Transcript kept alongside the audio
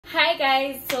Hi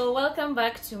guys, so welcome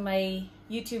back to my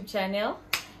YouTube channel.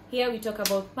 Here we talk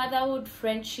about motherhood,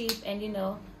 friendship, and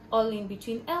all in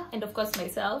between, and of course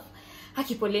myself.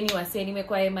 Hakipoleni wase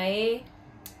nimekuwa MIA,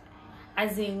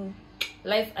 as in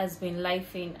life has been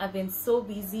lifing. I've been so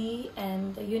busy,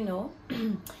 and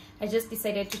I just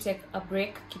decided to take a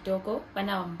break kidogo, but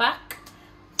now I'm back.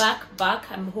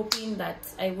 I'm hoping that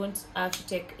I won't have to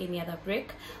take any other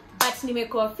break, but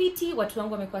nimekuwa fiti, watu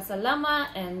wangu wamekuwa salama,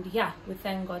 and yeah, we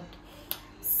thank God.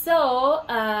 So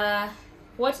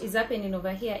what is happening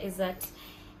over here is that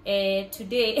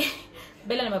today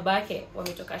Bella na babake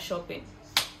wametoka shopping.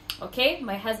 Okay,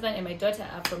 my husband and my daughter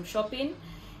are from shopping.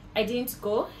 I didn't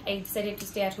go. I decided to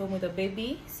stay at home with the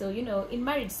baby. So in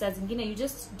marriage saa zingine you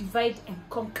just divide and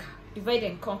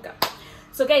conquer.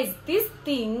 So guys, these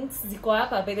things ziko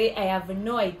hapa, by the way, I have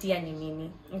no idea ni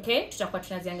nini. Okay, tutakuwa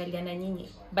tunaziangalia na nyinyi,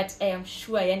 but I am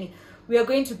sure we are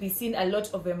going to be seeing a lot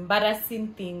of embarrassing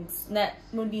things. Na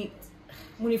muni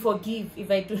forgive if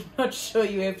I do not show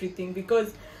you everything,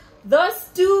 because those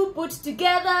two put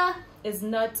together is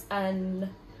not a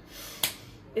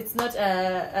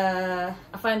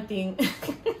fun thing.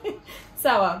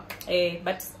 Sawa,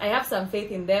 but I have some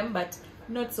faith in them, but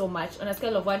not so much. On a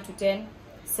scale of 1 to 10,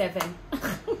 7.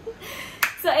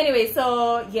 So anyway,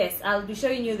 so yes, I'll be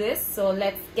showing you this, so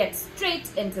let's get straight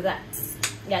into that.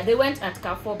 Yeah, they went at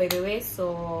Carrefour, by the way,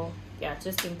 so yeah,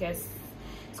 just in case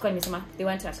they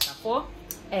went at Carrefour.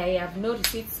 I have no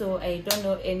receipt, so I don't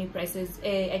know any prices.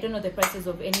 I don't know the prices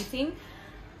of anything,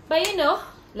 but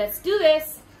let's do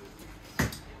this.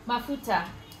 Mafuta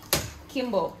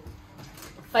Kimbo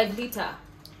 5 liter.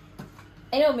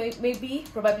 I know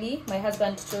probably my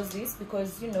husband chose this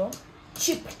because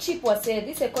cheap was said.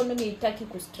 This economy itaki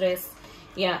ku stress.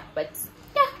 Yeah, but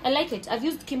yeah, I like it. I've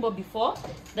used Kimbo before,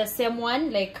 the same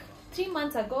one like 3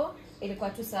 months ago.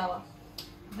 Ilikuwa tu sawa.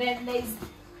 Then there's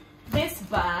this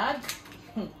bag,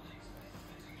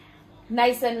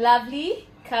 nice and lovely,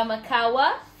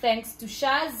 Kamakawa, thanks to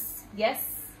Shaz. Yes,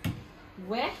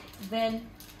 where then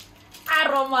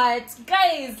Aromat,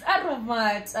 guys,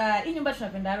 Aromat. Inyumba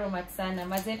tunapenda Aromat sana,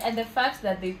 mazen. And the fact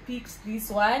that they picked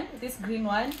this green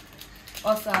one,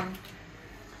 awesome.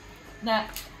 Now,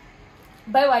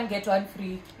 buy one get one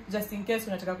free, just in case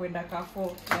unataka kwenda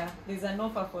Carrefour. Yeah, there's an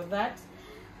offer for that.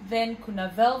 Then kuna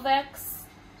Velvex.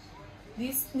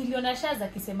 This niliona Shaza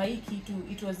akisema hii kitu,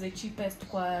 it was the cheapest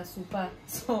kwa super,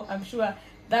 so I'm sure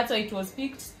that's why it was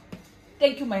picked.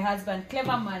 Thank you, my husband.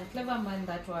 Clever man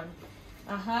that one.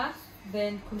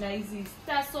 Then kuna hizi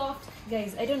Star Soft,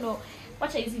 guys. I don't know,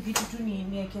 wacha hizi vitu tu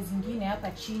niweke zingine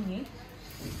hapa chini.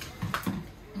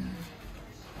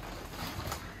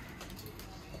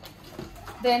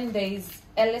 Then there is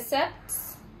Elicept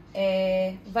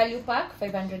value pack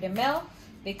 500 ml.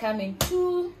 They come in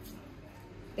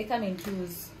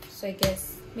twos, so I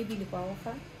guess maybe the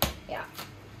offer. Yeah.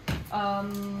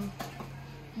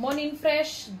 Morning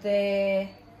Fresh, the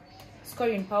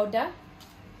scoring powder.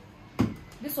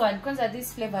 This one, kwanza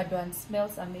this flavored one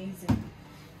smells amazing.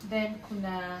 Then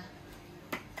kuna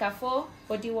Carrefour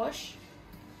body wash.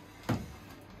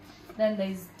 Then there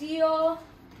is Dio.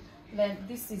 Then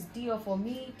this is Dio for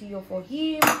me, Dio for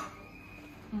him.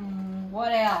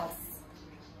 What else?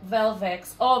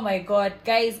 Velvex. Oh my god,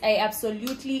 guys, I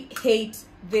absolutely hate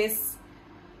this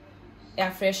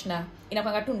air freshener.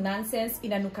 Inapanga tu nonsense,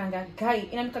 inanukanga guy.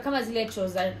 Inanuka kama zile cho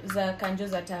za kanjo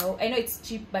za tao. I know it's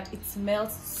cheap, but it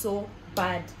smells so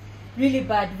bad. Really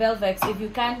bad. Velvex, if you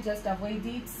can't, just avoid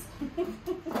it.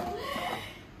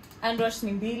 And wash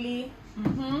nimbili.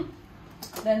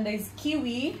 Then there's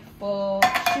Kiwi for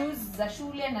shoes za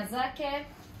shule na zake.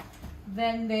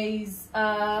 Then there's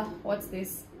what's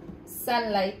this?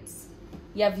 Sunlight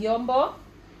ya vyombo.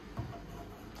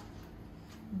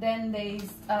 Then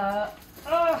there's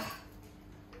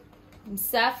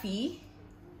Msafi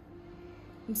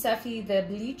the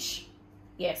bleach.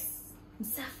 Yes,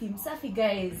 Msafi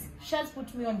guys. Shaz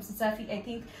put me on Msafi. I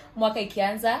think mwaka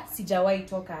ikianza sijawahi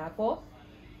toka hapo.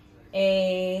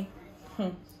 2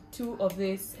 of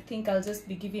this. I think I'll just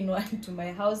be giving one to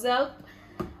my house help.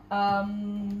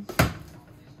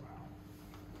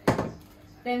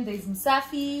 Then there's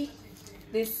Msafi,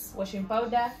 this washing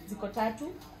powder, ziko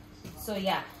 3. So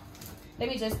yeah, let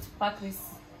me just pack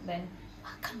this, then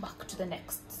I'll come back to the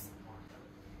next.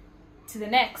 The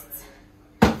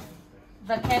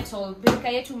kettle. Bilika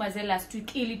yetu maze last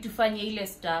week ili tufanye ile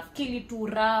stuff,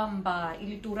 ilituramba.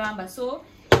 So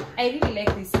I really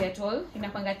like this kettle.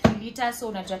 Inapanga 3 liters, so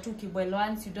unajua tu kibwel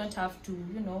once, you don't have to,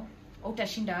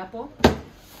 utashinda hapo.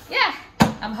 Yeah,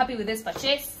 I'm happy with this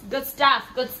purchase. Good stuff.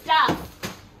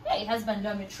 Hey, husband,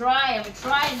 let me try.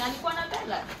 Na nilikuwa na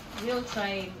Bella. We'll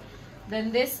try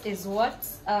Then this is what?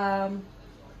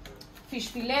 Fish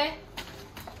fillet.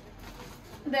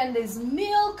 Then there's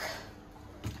milk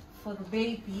for the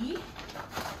baby.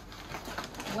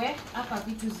 Where hapa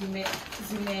vitu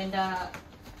zimeenda.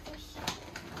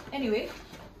 Anyway,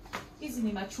 hizi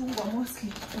ni machungwa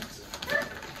mostly.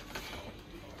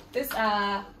 These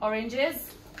are oranges,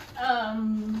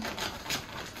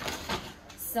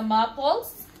 some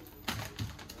apples,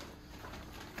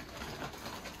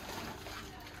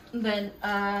 then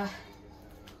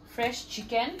fresh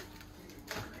chicken,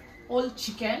 whole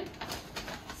chicken.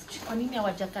 Kwa nini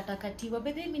hawajakatakatiwa?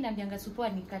 Bedhe mimi naambianga supu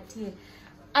anikatie.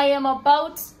 I am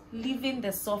about living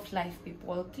the soft life,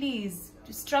 people. Please,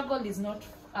 the struggle is not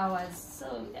ours.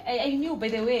 So I knew, by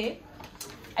the way,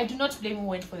 I do not blame who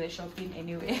went for the shopping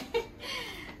anyway.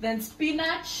 Then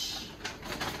spinach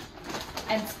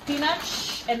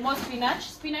and more spinach.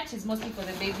 Spinach is mostly for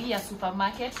the baby. A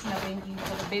supermarket for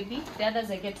the baby. The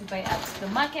others I get to buy at the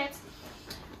market.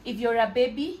 If you're a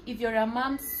baby, if you're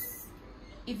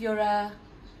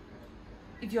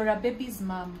a baby's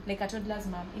mom, like a toddler's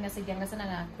mom, inasaidianga sana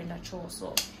na kwenda choo.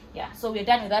 So yeah, so we're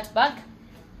done with that bag.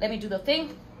 Let me do the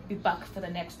thing. Be back for the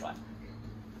next one.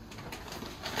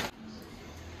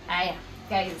 Aya,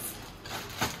 guys,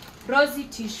 rosy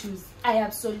tissues. I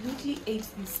absolutely hate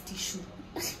this tissue.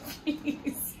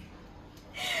 Please,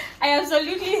 I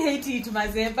absolutely hate it,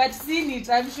 maze. But seen it,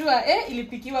 I'm sure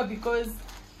ilipikiwa because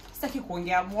sitaki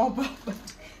kuongea moba, but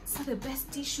it's not the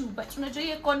best tissue. But tunajua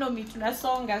economy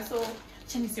tunasonga, so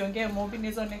chani siongee moba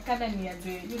inawezekana ni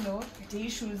aje, you know,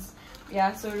 tissues.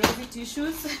 Yeah, so rosy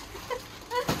tissues.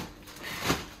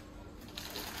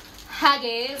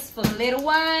 Haggis for the little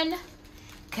one.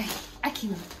 Okay,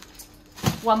 akiwa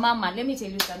wa mama, let me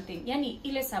tell you something. Yani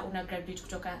ile saa una graduate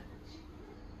kutoka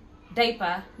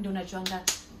diaper ndio unajuanga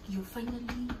you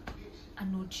finally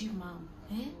an OG mom.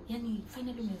 Yani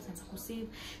finally umeanza kusave.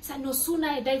 So no sooner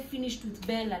I die finished with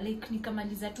Bella, like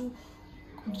nikamaliza tu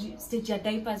stage ya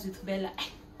diapers with Bella,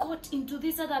 I got into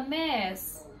this other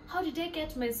mess. How did I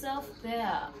get myself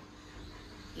there?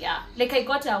 Yeah, like I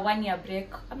got a 1 year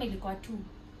break. Ama ilikuwa 2.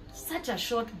 Such a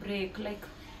short break, like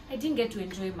I didn't get to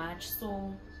enjoy much.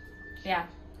 So yeah,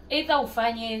 either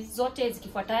ufanye zote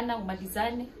zikifuatana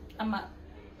umalizane, ama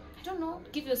I don't know,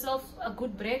 give yourself a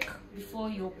good break before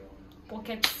your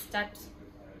pockets start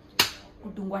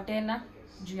kudungwa tena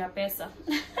juu ya pesa.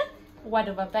 Word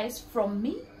of advice from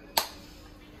me.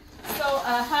 So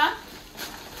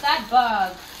that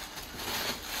bag,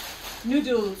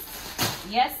 noodles.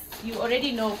 Yes, you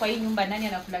already know kwa hii nyumba nani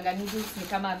anakulanga noodles ni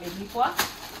kama amelipwa.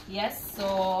 Yes,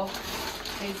 so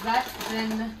there's that.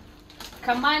 Then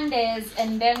Kamandes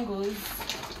and Dengus.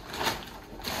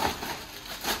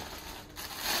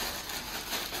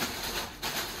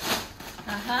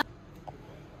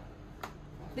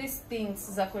 These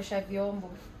things za kuosha vyombo.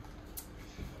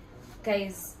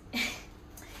 Guys,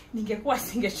 ningekuwa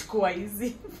singechukua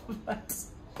hizi, but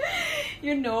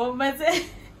you know,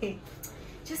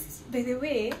 just by the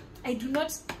way, I do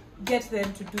not get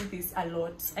them to do this a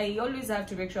lot. I always have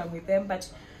to make sure I'm with them, but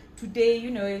today, you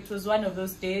know, it was one of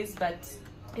those days. But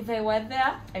if I were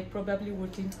there, I probably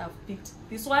wouldn't have picked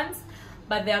these ones,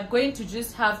 but they are going to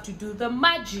just have to do the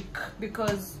magic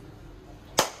because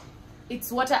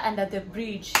it's water under the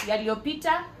bridge.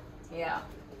 Yaliyopita, yeah.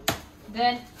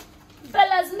 Then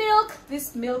Bella's milk.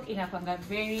 This milk inakwanga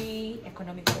very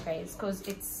economical, guys, because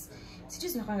it's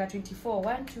just inakwanga 24.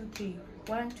 1 2 3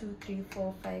 1 2 3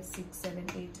 4 5 6 7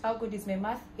 8. How good is my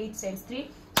math? 8 times 3,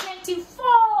 24.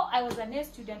 I was an A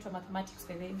student for mathematics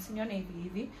by the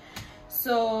way.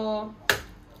 So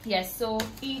yes, so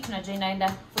eat tunajoinaenda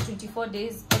for 24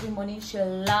 days. Every morning she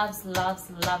loves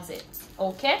it.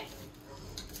 Okay,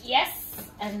 yes.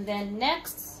 And then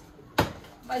next,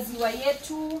 maziwa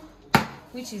yetu,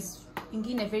 which is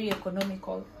ingine very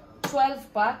economical,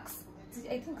 12 bucks.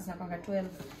 I think it's not 12.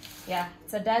 Yeah,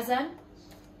 it's a dozen.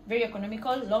 Very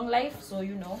economical, long life. So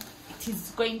you know it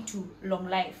is going to long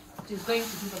life. It is going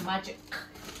to do the magic.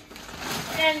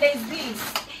 And there's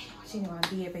this.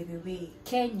 By the way,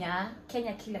 Kenya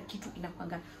kila kitu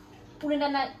inakwanga. Unaenda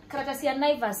na karatasi ya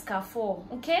Naivas Carrefour,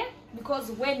 okay?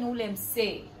 Because when ule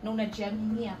mse na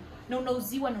unajiaminia na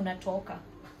unauziwa na unatoka.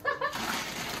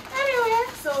 Anyway,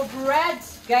 so bread,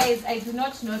 guys, I do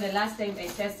not know the last time I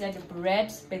tested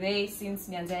bread, by the way, since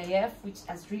Nyanza IF, which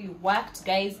has really worked,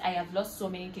 guys. I have lost so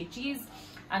many kgs.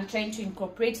 I'm trying to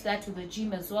incorporate that to the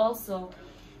gym as well. So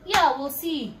yeah, we'll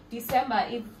see December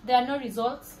if there are no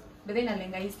results. But then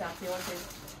I'll stuff.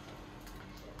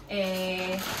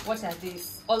 What are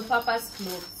these? All-purpose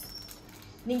clothes.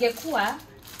 Ningekuwa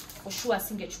for sure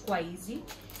singechukua hizi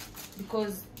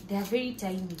because they are very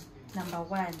tiny. number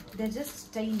 1. They're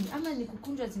just tiny. Ama ni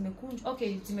kukunjwa zimekunjwa.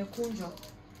 Okay, zimekunjwa.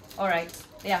 All right.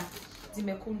 Yeah,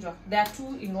 zimekunjwa. There are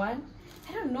 2 in 1.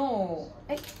 I don't know.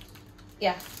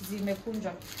 Yeah,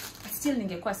 zimekunjwa. Still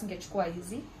ningekuwa singechukua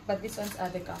hizi, but these ones are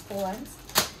the Carrefour ones.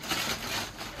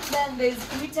 Then there's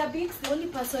Weetabix. The only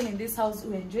person in this house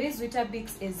who enjoys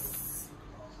Weetabix is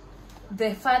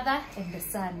the father and the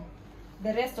son.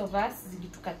 The rest of us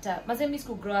zilitukata. Maze mimi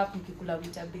siku grow up nikikula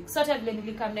Weetabix. Sote vile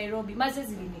nilikam Nairobi, maze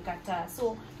zilinikataa.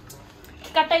 So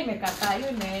kikata imekataa, hiyo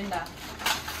imeenda.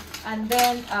 And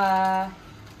then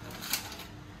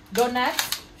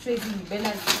donuts, Tracy ni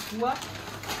Bella zilikuwa.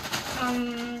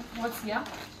 What's here?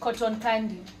 Cotton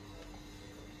candy.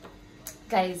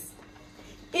 Guys,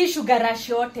 hii sugar rush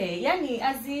yote, yani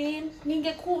as in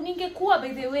ningekuwa by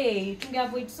the way, tunge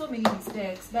avoid so many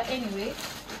mistakes. But anyway,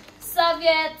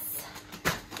 serviettes,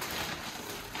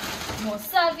 more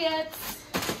serviettes,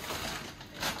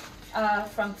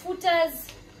 frankfurters,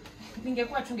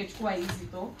 ningekuwa tungechukua hizi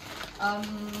though.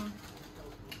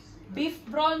 Beef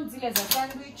brawn, zile za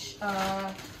sandwich,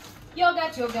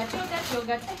 yogurt.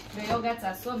 The yogurts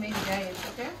are so many guys,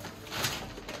 okay?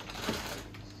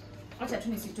 Acha tu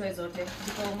nisitoe zote.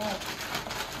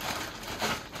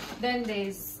 Then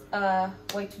there's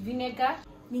white vinegar.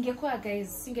 Ningekuwa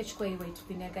guys, singechukua hii white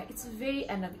vinegar. It's very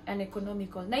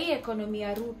uneconomical. Na hii economy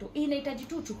ya Ruto inahitaji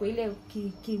tu chukua ile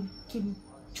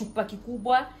chupa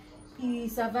kikubwa i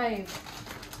survive.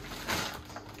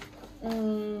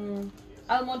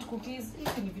 Almond cookies,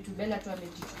 hizi ni vitu Bella tu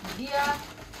amejichukulia.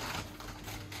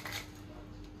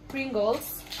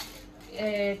 Pringles,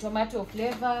 tomato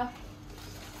flavor.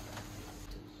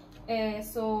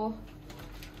 So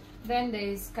then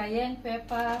there's cayenne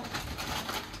pepper.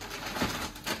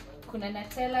 Kuna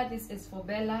Nutella, this is for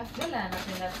Bella. Bella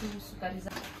anapenda tu sukari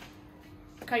za.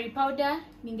 Curry powder,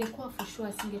 ningekuwa for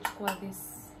sure singechukua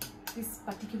this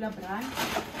particular brand.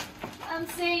 I'm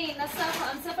saying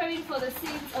I'm suffering for the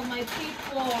sins of my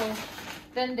people.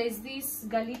 Then there's this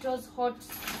Galitos hot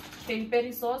peri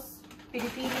peri sauce, piri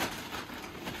piri,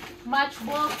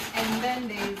 Matchbox, and then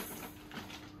there's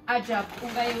Ajab,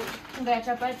 unga ya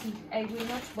chapati. I will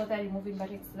not bother removing,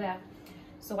 but it's there.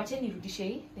 So watch any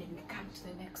rudishe, then we come to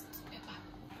the next paper.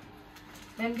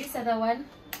 Then this other one,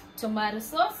 tomato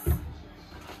sauce,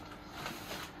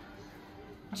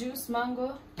 juice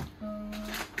mango.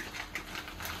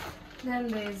 Then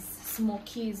there's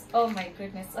smokies. Oh my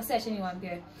goodness. Asa acheni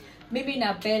niwaambie. Maybe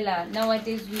na Bella,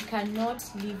 nowadays we cannot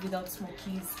live without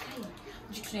smokies. Kai,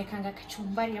 tunekanga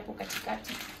kachumbari hapo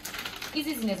katikati.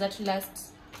 Hizi zinaweza to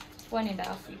last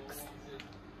 1.5 weeks.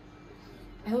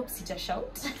 I hope sija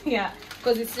shout. Yeah,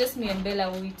 because it's just me and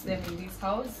Bella who eat them in this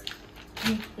house.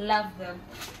 We love them.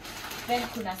 Then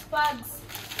kuna spuds.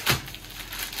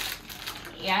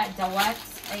 Yeah, Dawat.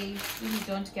 I really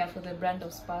don't care for the brand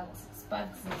of spuds.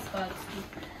 Spuds too.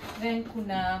 Then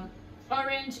kuna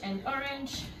orange and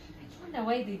orange. I wonder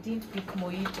why they didn't pick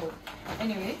mojito.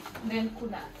 Anyway, then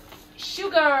kuna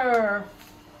sugar.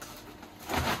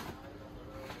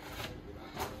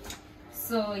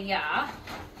 So yeah,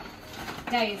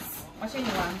 guys, wacha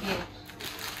niwaambie.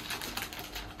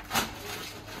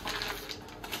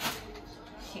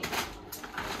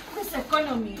 This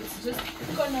economy is just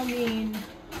economy.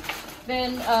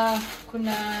 Then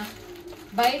kuna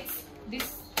bites.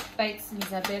 This bites is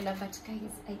Isabella, but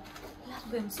guys, I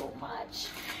love them so much.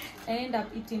 I end up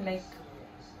eating like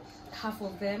half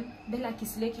of them. Bella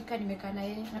kisleki ka nimeka na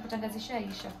yeye napatanga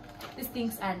zishaisha. These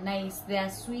things are nice. They are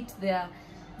sweet. They are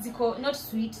not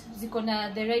sweet. Ziko na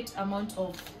the right amount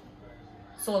of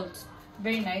salt.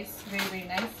 Very nice. Very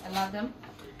nice. I love them.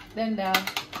 Then the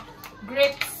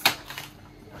grapes.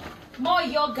 More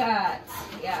yogurt.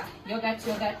 Yeah,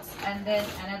 yogurt. And then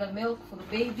another milk for the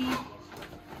baby.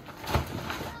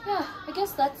 Yeah, I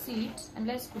guess that's it.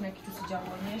 Unless kuna kitu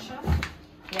sijaonyesha.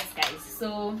 Yes, guys.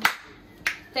 So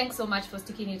thanks so much for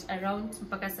sticking it around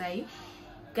mpaka sai.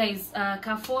 Guys,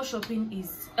 Carrefour shopping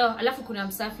is alafu kuna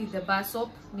msafi the bar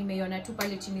soap nimeiona tu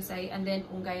pale chini sai, and then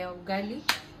unga ya ugali.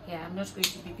 Yeah, I'm not going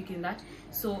to be picking that.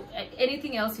 So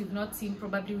anything else you've not seen,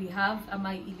 probably we have.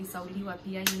 Ama ilisauliwa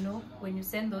pia, you know, when you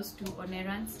send those to on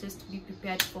errands, just be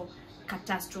prepared for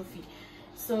catastrophe.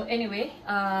 So anyway,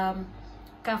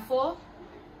 Carrefour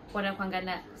wanakuanga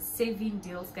na saving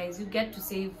deals, guys. You get to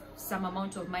save some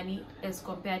amount of money as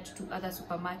compared to other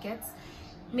supermarkets.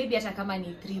 Maybe hata kama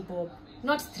ni 3 bob,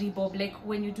 not 3 bob, like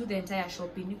when you do the entire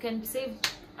shopping you can save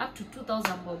up to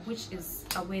 2,000 bob, which is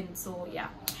a win. So yeah,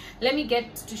 let me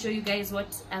get to show you guys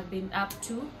what I've been up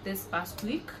to this past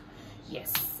week.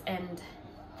 Yes, and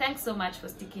thanks so much for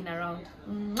sticking around.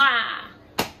 Mwah!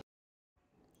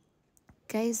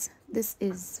 Guys, this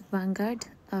is Vanguard.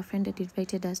 our friend had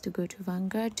invited us to go to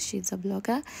Vanguard. She's a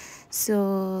blogger,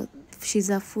 so she's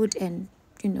a food and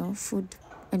food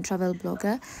and travel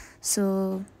blogger.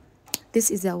 So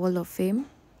this is their wall of fame.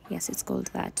 Yes, it's called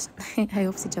that. I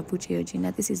hope sijapuche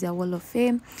yojina. This is their wall of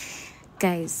fame,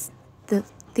 guys. The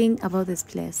thing about this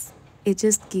place, it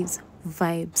just gives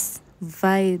vibes.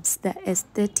 The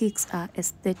aesthetics are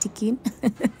aestheticing.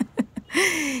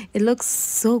 It looks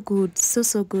so good,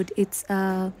 so good. It's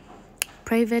a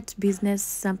private business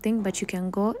something, but you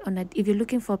can go on a, if you're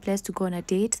looking for a place to go on a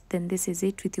date, then this is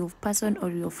it. With your person or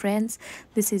your friends,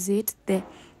 this is it. The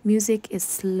music is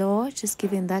slow, just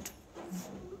giving that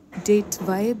date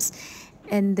vibes,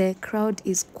 and the crowd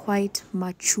is quite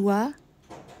mature.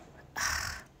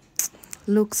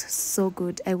 Looks so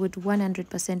good. I would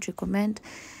 100% recommend.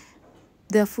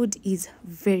 The food is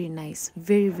very nice,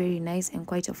 very nice, and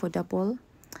quite affordable.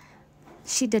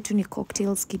 Shida tu ni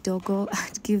cocktails kidogo.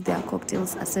 I'd give their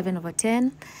cocktails a 7 over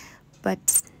 10,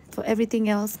 but for everything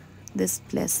else, this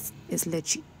place is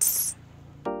legit.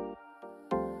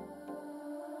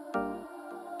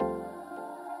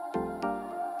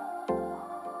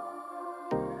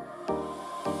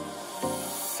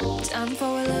 Time for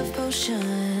a love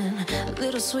potion, a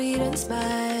little sweet and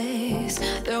spice.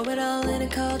 Throw it all in a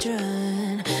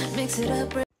cauldron, mix it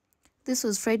up. This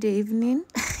was Friday evening.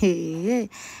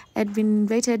 I'd been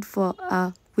invited for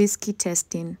a whiskey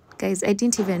tasting. Guys, I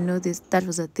didn't even know that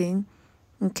was a thing.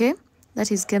 Okay?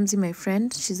 That is Gamzi, my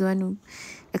friend. She's the one who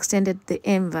extended the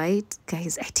invite.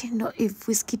 Guys, I didn't know if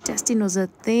whiskey tasting was a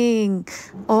thing.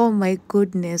 Oh my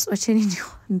goodness. Wacheni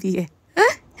niwaambie.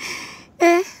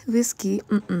 Whiskey,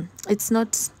 it's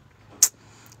not.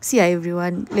 See,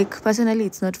 everyone, like, personally,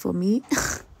 it's not for me.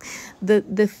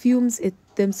 The fumes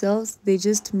themselves, they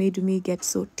just made me get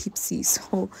so tipsy.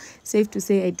 So safe to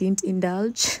say I didn't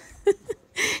indulge.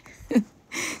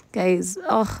 Guys,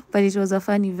 but it was a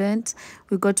fun event.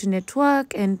 We got to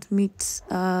network and meet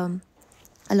a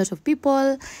lot of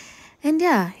people, and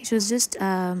yeah, it was just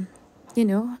a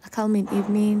calming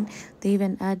evening. They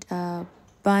even had a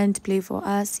band play for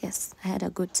us. Yes, I had a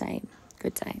good time.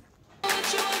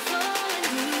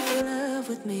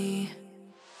 With me.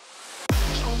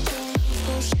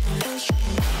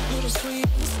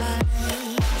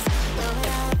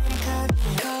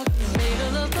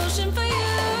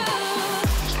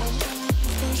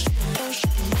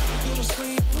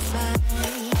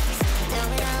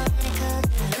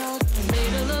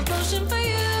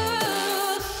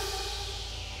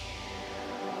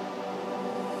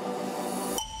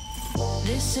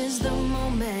 This is the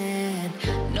moment,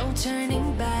 no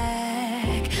turning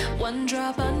back. One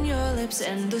drop on your lips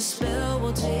and the spell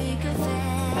will take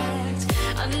effect.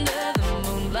 Under the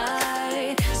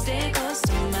moonlight, stay close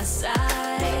to my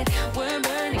side. We're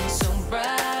burning so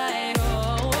bright.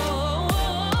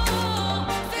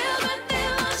 Feel the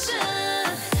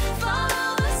emotion,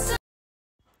 follow the sun.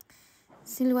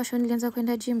 Siliwasho nilianza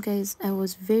kwenda gym, guys. I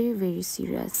was very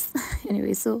serious.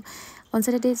 Anyway, so on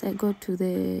Saturdays, I go to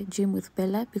the gym with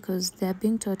Bella because they are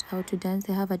being taught how to dance.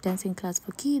 They have a dancing class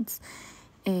for kids.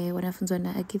 Wanafunzwa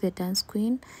na Aki, the dance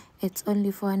queen. It's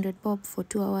only 400 bob for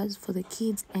 2 hours for the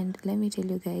kids. And let me tell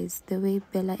you guys, the way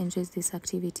Bella enjoys this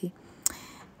activity.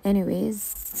 Anyways,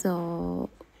 so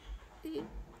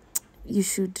you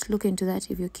should look into that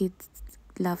if your kids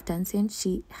love dancing.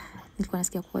 Nilikuwa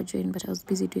nasikia kuwa join, but I was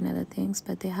busy doing other things.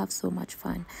 But they have so much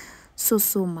fun.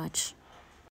 So much.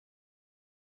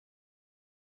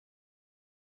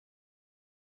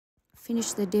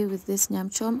 Finished the day with this nyam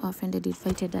chom. Our friend had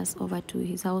invited us over to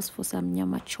his house for some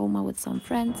nyama choma with some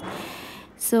friends.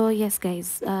 So yes,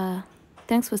 guys,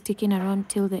 thanks for sticking around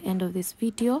till the end of this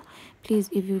video. Please,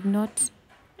 if you've not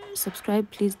subscribed,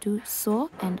 please do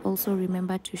so, and also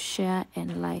remember to share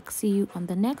and like. See you on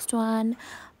the next one.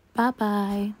 Bye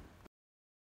bye.